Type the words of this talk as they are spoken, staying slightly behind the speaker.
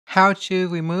How to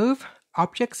remove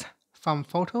objects from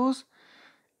photos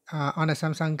on the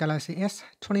Samsung Galaxy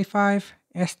S25,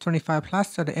 S25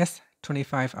 Plus, or the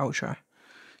S25 Ultra.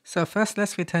 So first,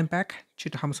 let's return back to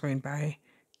the home screen by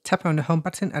tapping on the home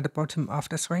button at the bottom of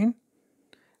the screen.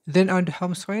 Then on the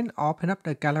home screen, open up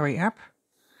the Gallery app.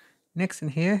 Next in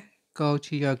here, go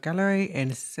to your gallery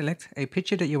and select a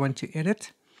picture that you want to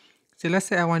edit. So let's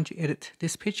say I want to edit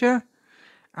this picture.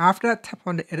 After that, tap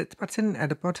on the edit button at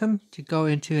the bottom to go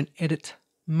into an edit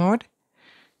mode.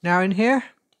 Now in here,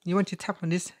 you want to tap on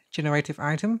this generative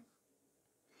item.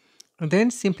 And then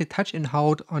simply touch and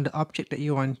hold on the object that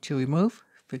you want to remove.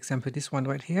 For example, this one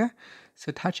right here.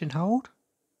 So touch and hold.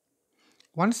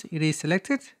 Once it is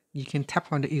selected, you can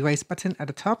tap on the erase button at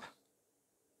the top.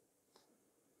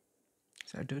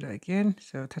 So I'll do that again.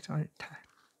 So tap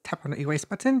on the erase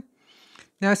button.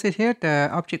 Now see here, the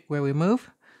object will remove.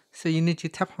 So you need to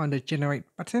tap on the generate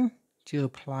button to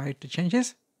apply the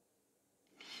changes.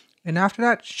 And after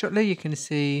that, shortly you can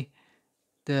see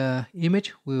the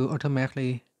image will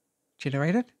automatically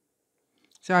generate it.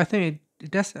 So I think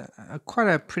it does quite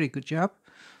a pretty good job.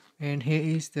 And here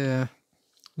is the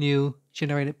new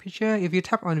generated picture. If you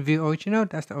tap on view original,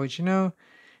 that's the original.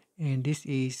 And this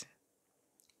is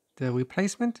the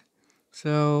replacement.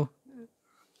 So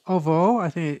overall, I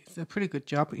think it's a pretty good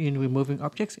job in removing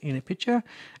objects in a picture.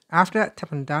 After that,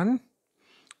 tap on done.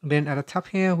 Then at the top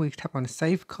here, we tap on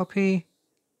save copy.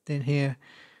 Then here,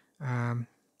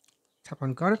 tap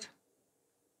on got it.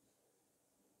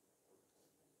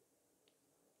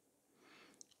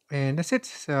 And that's it.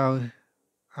 So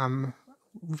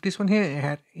with this one here, I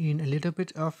had in a little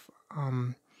bit of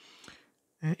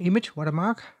image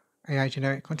watermark, AI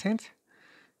generic content.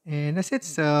 And that's it.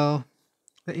 So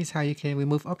that is how you can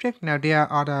remove object. Now there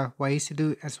are other ways to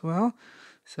do it as well.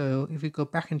 So if we go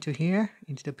back into here,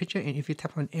 into the picture, and if you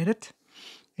tap on edit,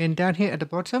 and down here at the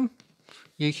bottom,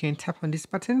 you can tap on this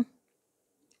button,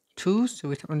 tools. So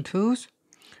we tap on tools,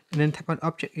 and then tap on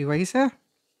object eraser.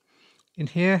 In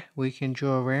here, we can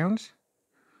draw around.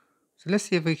 So let's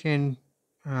see if we can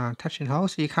touch and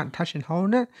hold. So you can't touch and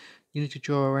hold it. You need to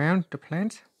draw around the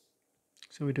plant.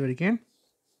 So we do it again.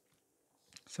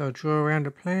 So draw around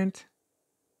the plant.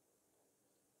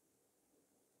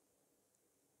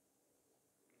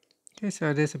 Okay,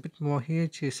 so there's a bit more here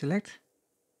to select.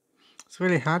 It's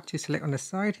really hard to select on the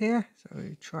side here. So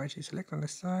we try to select on the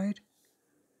side.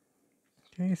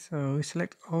 Okay, so we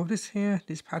select all this here.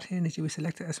 This part here needs to be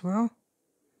selected as well.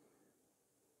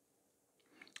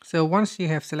 So once you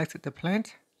have selected the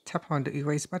plant, tap on the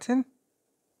erase button.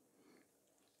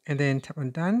 And then tap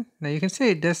on done. Now you can see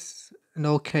it does an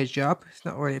okay job. It's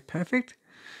not really perfect.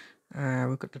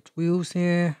 We've got the wheels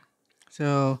here.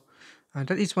 So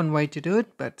that is one way to do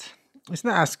it, but it's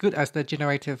not as good as the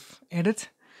generative edit.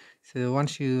 So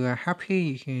once you are happy,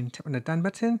 you can tap on the done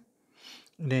button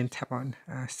and then tap on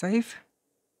save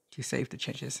to save the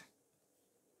changes.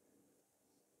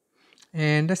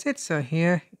 And that's it. So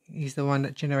here is the one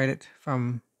that generated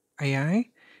from AI.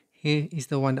 Here is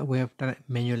the one that we have done it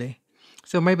manually.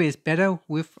 So maybe it's better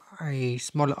with a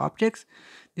smaller objects.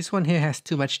 This one here has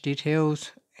too much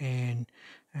details, and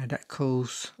that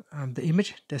causes the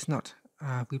image does not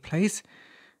replace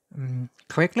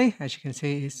correctly. As you can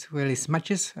see, it's really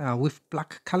smudges with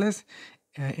black colors,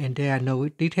 and there are no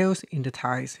details in the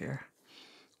ties here.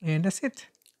 And that's it.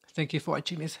 Thank you for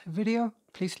watching this video.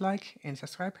 Please like and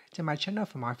subscribe to my channel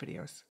for more videos.